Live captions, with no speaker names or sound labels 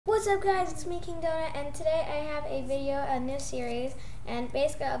What's up guys, it's me King Donut, and today I have a video, a new series, and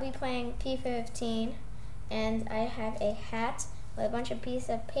basically I'll be playing FIFA 15, and I have a hat with a bunch of pieces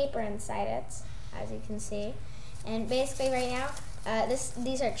of paper inside it, as you can see. And basically right now,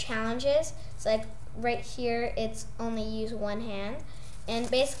 these are challenges, so like right here it's only use one hand, and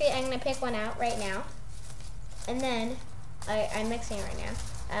basically I'm going to pick one out right now, and then, I'm mixing it right now,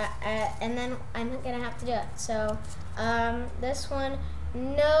 and then I'm going to have to do it. So, this one,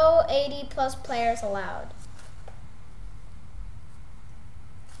 no 80 plus players allowed.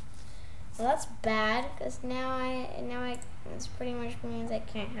 Well, that's bad, because now this pretty much means I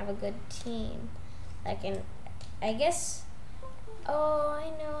can't have a good team. I guess, oh, I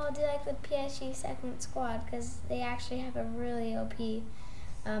know, I'll do like the PSG second squad, because they actually have a really OP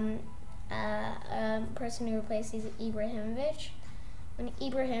person who replaces Ibrahimovic. When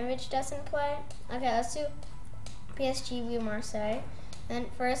Ibrahimovic doesn't play, okay, let's do PSG v Marseille. Then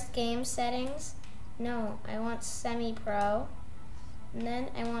first game settings, no, I want semi-pro. And then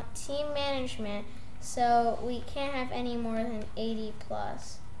I want team management, so we can't have any more than 80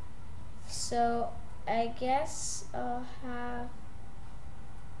 plus. So I guess I'll have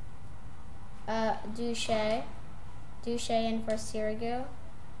Duche in for Sirigu.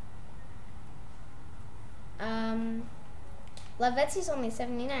 Lavetzi's only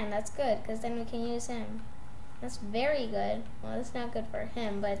 79, that's good, because then we can use him. That's very good. Well, it's not good for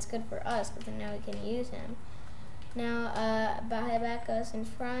him, but it's good for us, because then now we can use him. Now, Bahebek goes in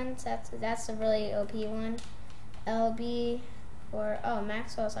front. That's a really OP one. LB for, oh,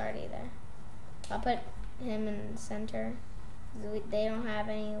 Maxwell's already there. I'll put him in the center. They don't have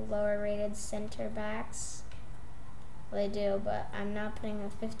any lower rated center backs. Well, they do, but I'm not putting a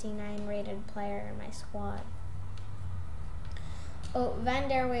 59 rated player in my squad. Oh, Van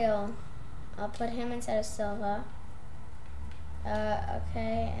der Weel. I'll put him instead of Silva.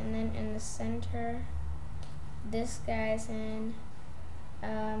 Okay, and then in the center, this guy's in.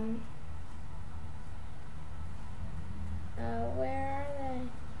 Where are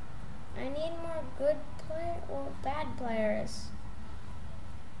they? I need more good bad players.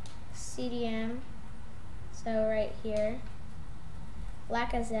 CDM. So right here.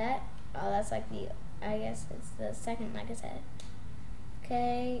 Lacazette. Oh, that's like I guess it's the second Lacazette.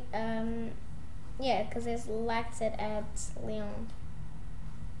 Okay, yeah, because there's Lacazette at Lyon.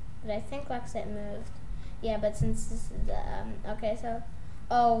 But I think Lacazette moved. Yeah, but since this is okay, so,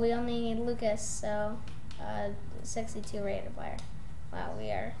 oh, we only need Lucas, so, 62 rated player. Wow,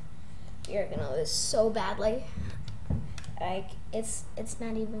 we are gonna lose so badly. Like, it's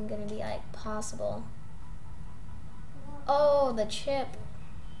not even gonna be, like, possible. Oh, the chip.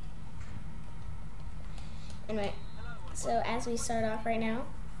 Anyway. So as we start off right now,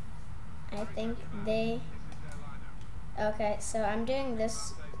 I think okay, so I'm doing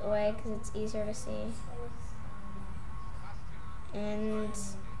this way because it's easier to see. And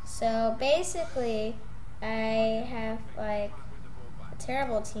so basically, I have like a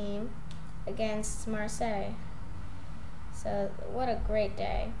terrible team against Marseille. So what a great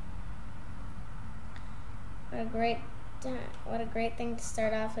day. What a great thing to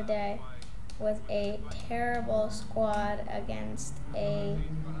start off a day. With a terrible squad against a,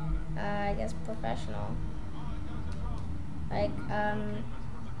 I guess, professional. Like,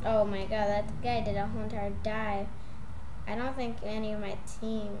 oh my god, that guy did a whole entire dive. I don't think any of my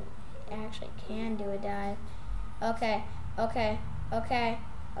team actually can do a dive. Okay,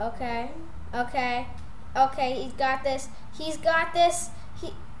 he's got this, he's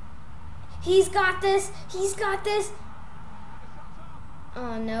got this.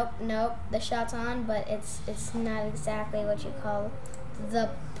 Oh, nope, the shot's on, but it's not exactly what you call the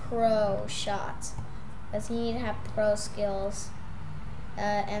pro shot, because you need to have pro skills,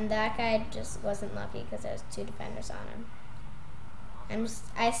 and that guy just wasn't lucky because there was 2 defenders on him.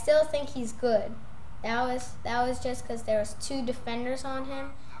 I still think he's good. That was just because there was 2 defenders on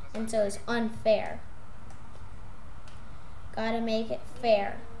him, and so it's unfair. Gotta make it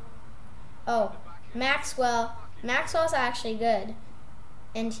fair. Oh, Maxwell's actually good.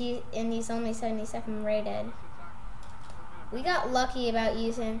 And he's only 77 rated. We got lucky about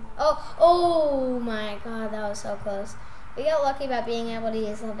using. Oh my god, that was so close. We got lucky about being able to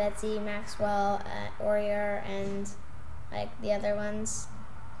use Lavezzi, Maxwell, Aurier, and like the other ones,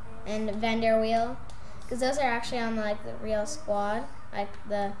 and Van der Weel, because those are actually on like the real squad, like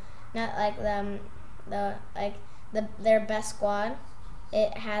their best squad.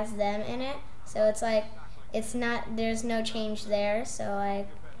 It has them in it, so it's like. It's not, there's no change there, so like,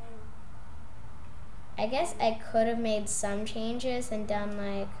 I guess I could have made some changes and done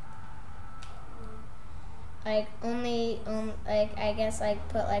like, like only like I guess like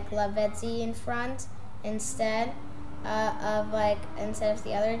put like Lavezzi in front instead instead of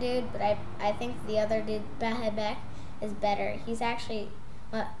the other dude. But I think the other dude, Bahebek, is better. He's actually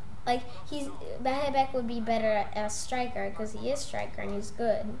like Bahebek would be better as striker because he is striker and he's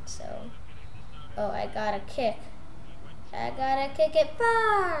good. So I got a kick. I gotta kick it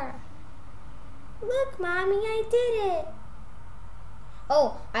far. Look, mommy, I did it.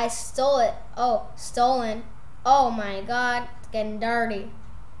 Oh, I stole it. Oh, stolen. Oh my God, it's getting dirty.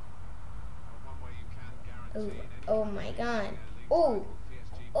 Ooh, oh my God. Oh,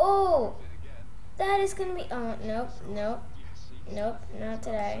 oh, that is gonna be. Oh, nope, nope, nope, not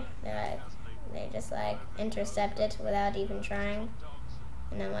today. They just like intercepted without even trying,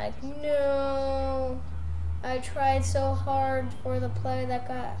 and I'm like, no. I tried so hard for the play that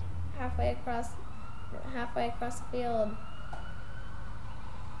got halfway across the field.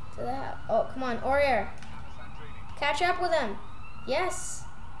 To that. Oh, come on, Aurier. Catch up with him. Yes.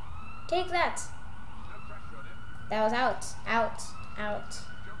 Take that. That was out. Out. Out.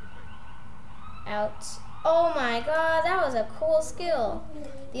 Out. Oh my God, that was a cool skill.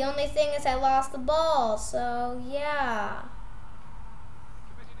 The only thing is I lost the ball, so yeah.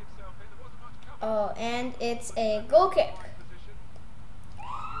 Oh, and it's a goal kick.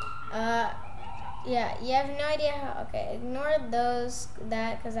 Yeah, you have no idea how. Okay, ignore because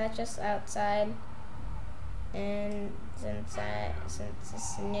that's just outside. And since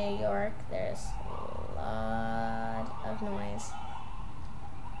it's New York, there's a lot of noise.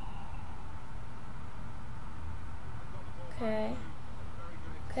 Okay.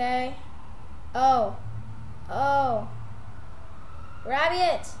 Okay. Oh.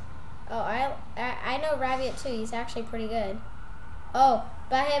 Rabiot. Oh, I know Rabiot too. He's actually pretty good. Oh,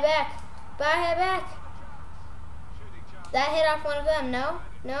 Bahebek. Bahebek. That hit off one of them. No?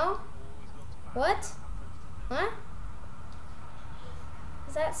 No? What? What?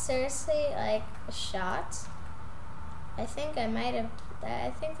 Is that seriously like a shot? I think I might have.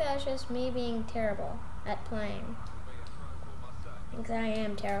 I think that was just me being terrible at playing. Because I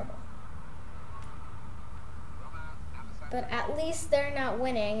am terrible. But at least they're not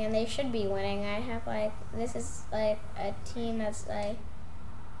winning, and they should be winning. I have like, this is like a team that's like,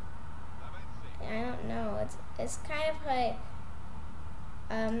 I don't know. It's kind of like,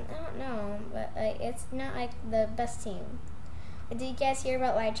 I don't know, but like it's not like the best team. Did you guys hear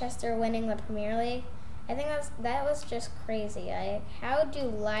about Leicester winning the Premier League? I think that was just crazy. Like, how do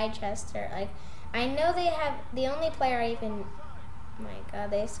Leicester, like, I know they have the only player I even. Oh my God,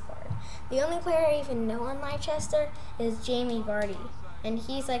 they scored. The only player I even know on Leicester is Jamie Vardy, and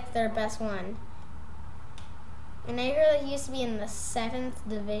he's like their best one. And I heard that he used to be in the 7th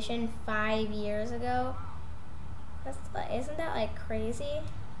division 5 years ago. Isn't that like crazy?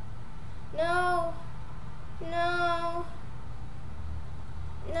 No, no,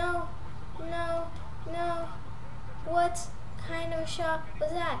 no, no, no. What kind of shot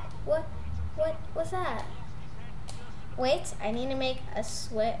was that? What was that? Wait, I need to make a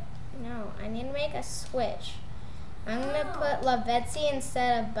switch. No, I need to make a switch. I'm going to put Lavezzi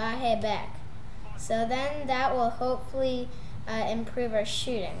instead of Bahebek. So then that will hopefully improve our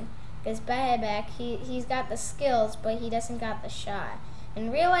shooting. Because Bahebek, he's got the skills, but he doesn't got the shot.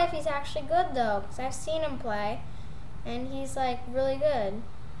 In real life, he's actually good, though, because I've seen him play, and he's, like, really good.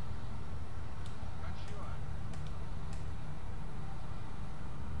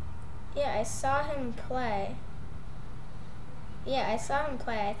 Yeah, I saw him play. Yeah, I saw him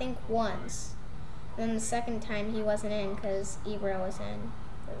play, I think, once. Then the second time he wasn't in because Ibra was in.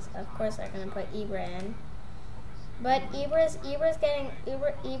 Because of course they're gonna put Ibra in. But Ibra's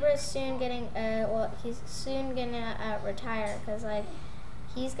soon getting he's soon gonna retire because like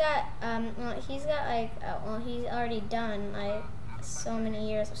he's already done like so many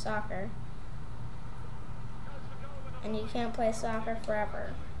years of soccer. And you can't play soccer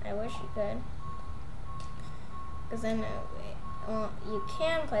forever. I wish you could. Because then you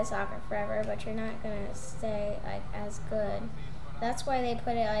can play soccer forever, but you're not gonna stay like as good. That's why they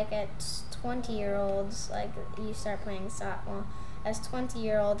put it like at 20-year-olds. Like you start playing soccer. Well, as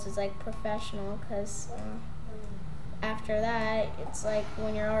 20-year-olds is like professional, because after that it's like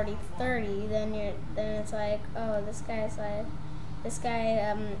when you're already 30. Then it's like, oh, this guy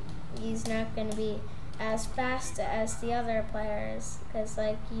he's not gonna be as fast as the other players because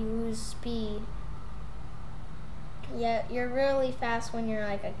like you lose speed. Yeah, you're really fast when you're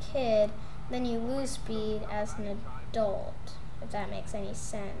like a kid, then you lose speed as an adult, if that makes any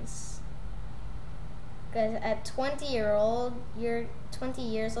sense. Because at 20 years old, you're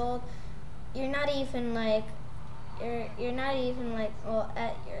not even like, well,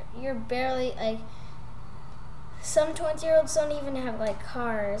 you're barely like, Some 20-year-olds don't even have like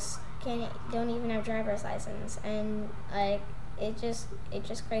cars, don't even have driver's license, and like it's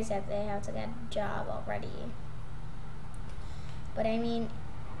just crazy that they have to get a job already. But I mean,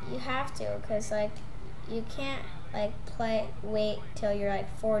 you have to, because like you can't like wait till you're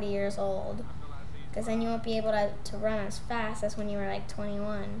like 40 years old, because then you won't be able to run as fast as when you were like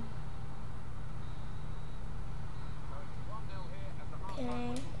 21.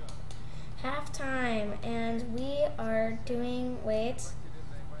 Okay, halftime, and we are doing, wait,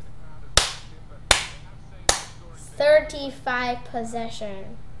 35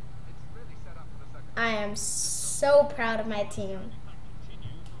 possession. I am so proud of my team.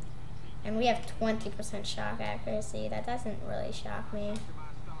 And we have 20% shot accuracy. That doesn't really shock me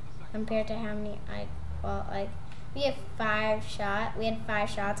compared to how many we have 5 shots. We had 5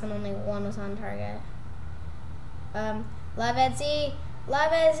 shots and only 1 was on target. Lavezzi,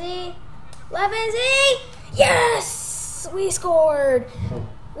 yes, we scored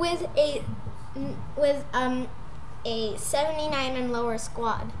with a 79 and lower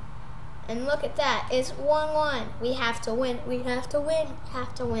squad. And look at that, it's 1-1. We have to win. We have to win.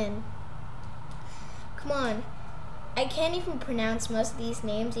 Have to win. Come on. I can't even pronounce most of these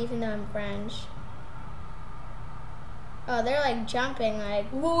names, even though I'm French. Oh, they're like jumping, like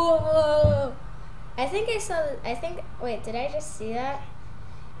whoa. Wait, did I just see that?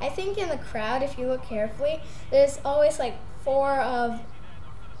 I think in the crowd, if you look carefully, there's always like 4 of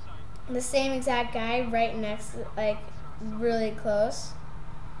the same exact guy right next, like really close.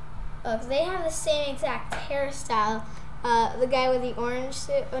 Look, they have the same exact hairstyle. The guy with the orange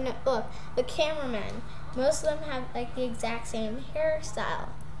suit. Oh no! Look, the cameraman. Most of them have like the exact same hairstyle.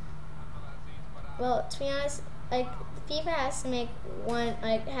 Well, to be honest, like FIFA has to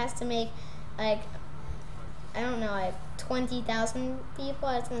make I don't know, like 20,000 people.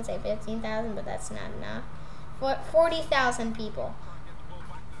 I was gonna say 15,000, but that's not enough. 40,000 people.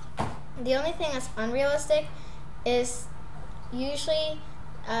 The only thing that's unrealistic is usually.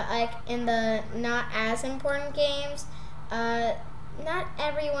 Like in the not as important games, not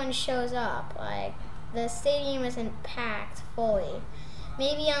everyone shows up. Like the stadium isn't packed fully.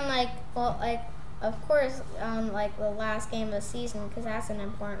 Maybe on of course on like the last game of the season, because that's an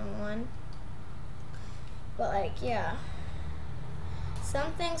important one. But like yeah,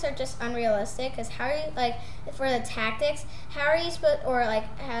 some things are just unrealistic. Because how are you for the tactics? How are you supposed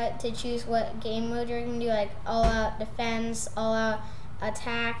how to choose what game mode you're gonna do? Like all out defense, all out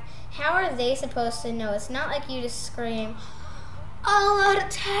attack. How are they supposed to know? It's not like you just scream, "All out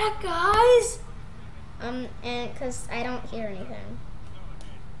attack, guys!" And because I don't hear anything.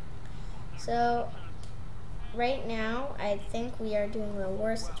 So right now, I think we are doing the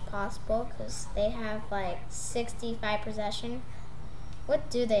worst possible because they have like 65 possession.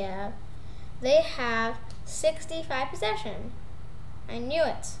 What do they have? They have 65 possession. I knew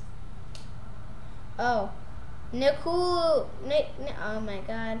it. Oh. Nikulu, oh my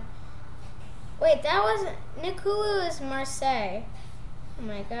god. Wait, that wasn't, Nikulu is Marseille. Oh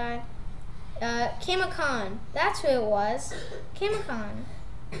my god. Kimakon, that's who it was. Kimakon.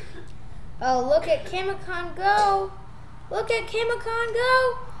 Oh, look at Kimakon go. Look at Kimakon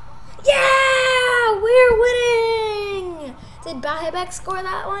go. Yeah, we're winning. Did Bahebek score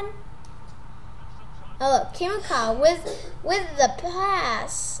that one? Oh look, Kimakon with the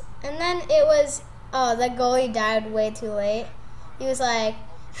pass. And then it was, oh, the goalie dived way too late. He was like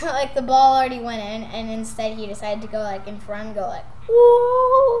the ball already went in, and instead he decided to go like in front and go like,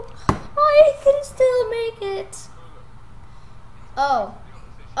 whoa, I can still make it.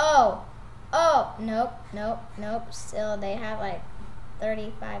 Nope. Still, they have like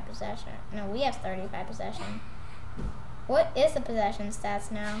 35 possession. No, we have 35 possession. What is the possession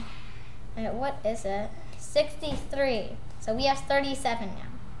stats now? What is it? 63. So we have 37 now.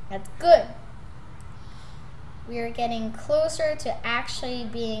 That's good. We are getting closer to actually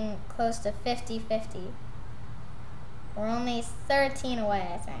being close to 50-50. We're only 13 away,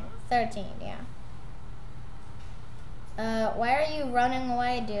 I think. 13, yeah. Why are you running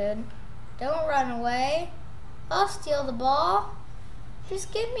away, dude? Don't run away. I'll steal the ball.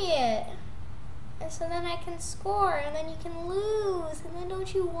 Just give me it. And so then I can score, and then you can lose. And then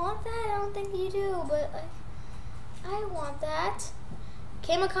don't you want that? I don't think you do, but like, I want that.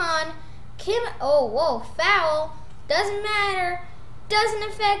 Kimakon. Oh, whoa, foul. Doesn't matter. Doesn't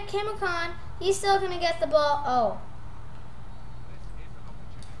affect Kimakon. He's still gonna get the ball. Oh.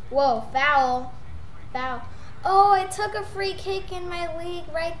 Whoa, foul. Foul. Oh, I took a free kick in my league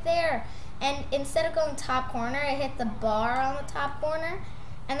right there. And instead of going top corner, I hit the bar on the top corner.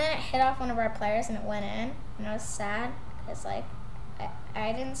 And then it hit off one of our players and it went in. And I was sad because, like,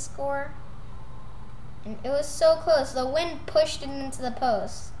 I didn't score. And it was so close. The wind pushed it into the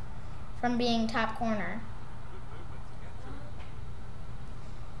post from being top corner.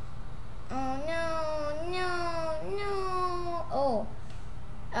 Oh no, no, no. Oh.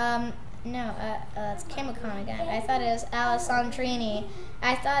 No, it's Kimicon again. I thought it was Alessandrini.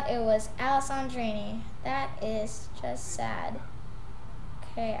 That is just sad.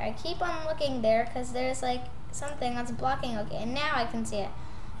 Okay, I keep on looking there because there's like something that's blocking. Okay, and now I can see it.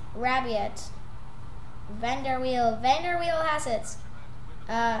 Rabiot. Vanderweel has it.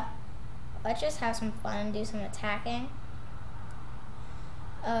 Let's just have some fun and do some attacking.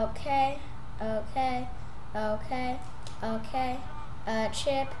 Okay.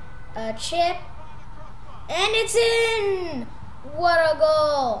 Chip. And it's in! What a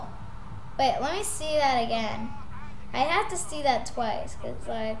goal! Wait, let me see that again. I have to see that twice. It's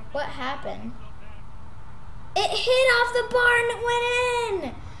like, what happened? It hit off the bar and it went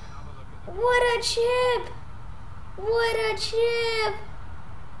in! What a chip! What a chip!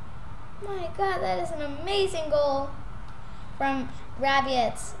 My God, that is an amazing goal from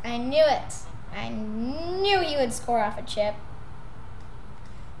Rabiot. I knew it. I knew he would score off a chip.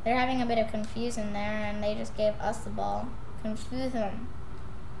 They're having a bit of confusion there, and they just gave us the ball. Confusion.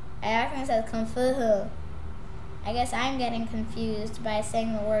 I actually said confusion. I guess I'm getting confused by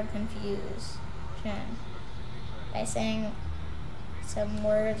saying the word confuse. By saying some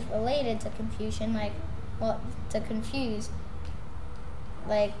words related to confusion, like, well, to confuse.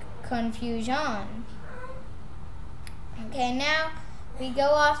 Like confusion. Okay, now we go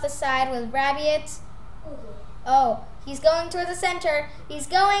off the side with Rabiot. Oh, he's going towards the center. He's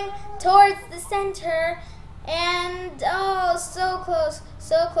going towards the center. And, oh, so close,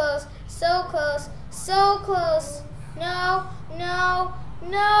 so close, so close, so close. No, no,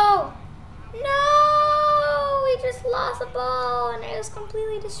 no, no. We just lost the ball and I was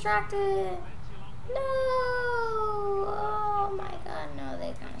completely distracted. No. Oh, my God, no,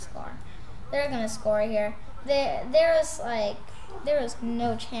 they're going to score. They're going to score here. There was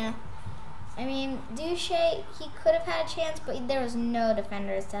no chance. I mean, Duche, he could have had a chance, but there was no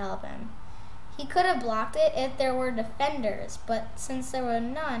defenders to help him. He could have blocked it if there were defenders, but since there were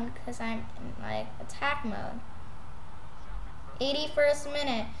none, because I'm in, like, attack mode. 81st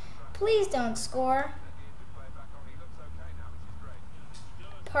minute. Please don't score.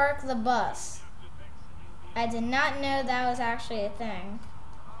 Park the bus. I did not know that was actually a thing.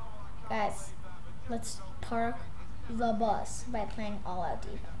 Guys, let's park the bus by playing all-out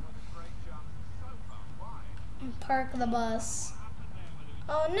defense. Park the bus.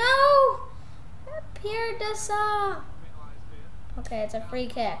 Oh no! Pierre Dessau. Okay, it's a free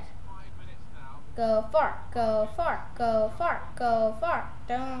kick. Go far, go far, go far, go far.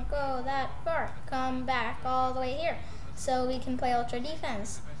 Don't go that far. Come back all the way here so we can play ultra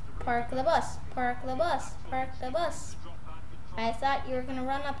defense. Park the bus, park the bus, park the bus. I thought you were gonna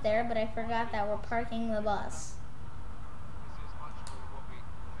run up there, but I forgot that we're parking the bus.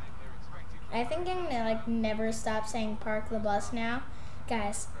 I think I'm gonna like never stop saying park the bus now.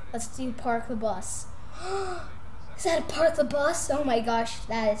 Guys, let's do park the bus. Is that a park the bus? Oh my gosh,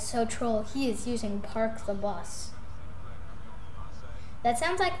 that is so troll. He is using park the bus. That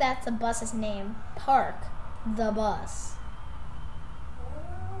sounds like that's the bus's name. Park the bus.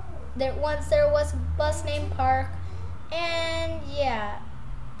 Once there was a bus named Park, and yeah.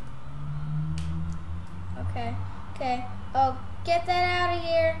 Okay. Oh, get that out of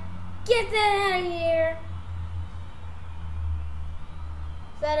here. Get that out of here.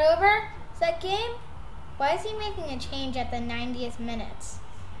 Is that over? Is that game? Why is he making a change at the 90th minute?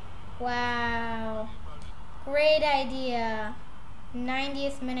 Wow. Great idea.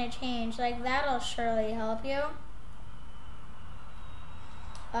 90th minute change. Like, that'll surely help you.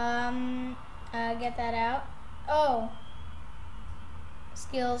 Get that out. Oh.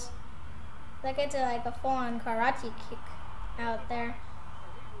 Skills. That gets like a full-on karate kick out there.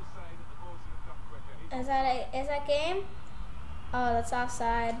 Is that game? Oh, that's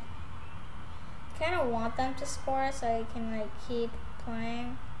offside. Kind of want them to score so you can like keep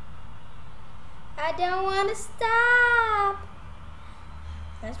playing. I don't want to stop.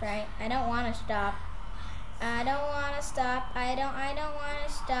 That's right. I don't want to stop. I don't want to stop. I don't want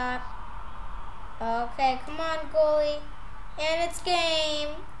to stop. Okay, come on, goalie. And it's game.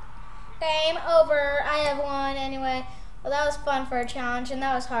 Game over. I have won anyway. Well, that was fun for a challenge, and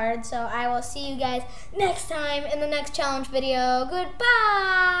that was hard. So I will see you guys next time in the next challenge video.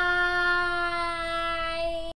 Goodbye.